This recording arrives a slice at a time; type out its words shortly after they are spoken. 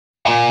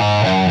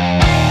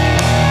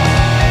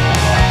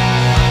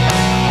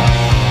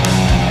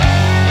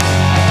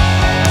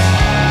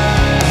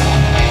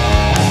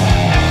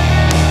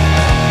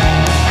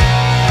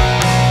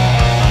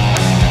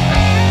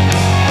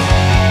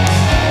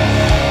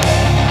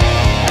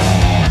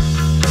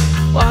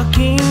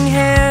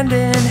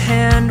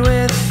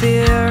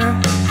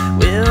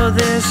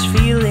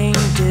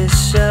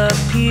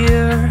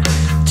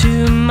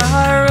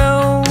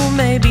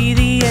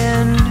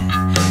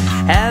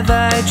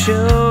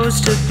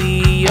supposed to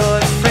be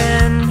your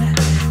friend.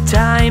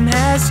 Time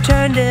has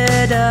turned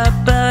it up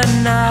a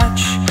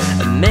notch.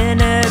 A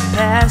minute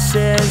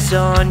passes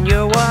on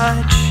your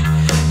watch.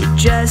 We're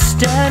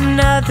just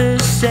another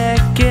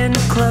second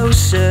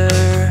closer.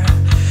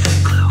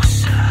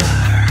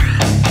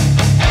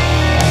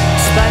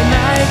 Despite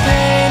my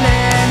pain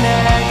and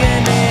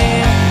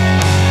agony,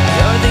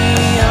 you're the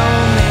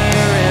only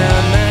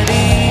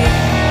remedy.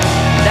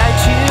 And I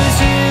choose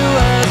you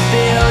a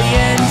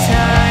billion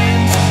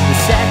times. The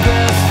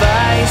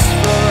sacrifice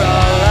for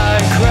all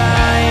our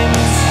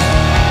crimes.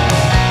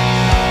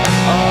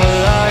 All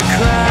our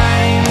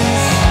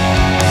crimes.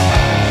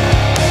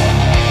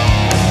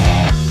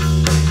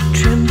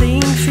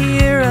 Trembling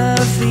fear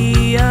of the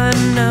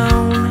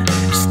unknown.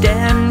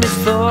 Stand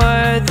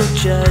before the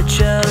judge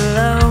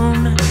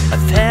alone.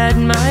 I've had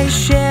my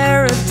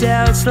share of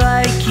doubts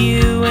like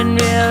you, and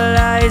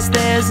realize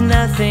there's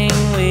nothing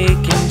we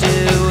can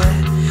do.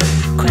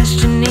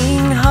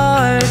 Questioning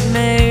heart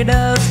made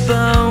of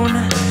bone,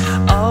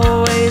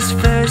 always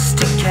first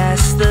to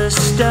cast the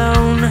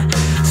stone.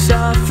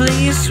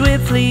 Softly,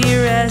 swiftly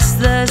rest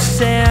the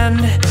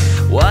sand.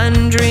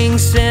 Wandering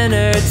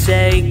sinner,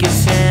 take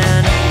his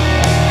hand.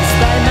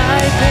 Despite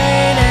my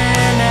pain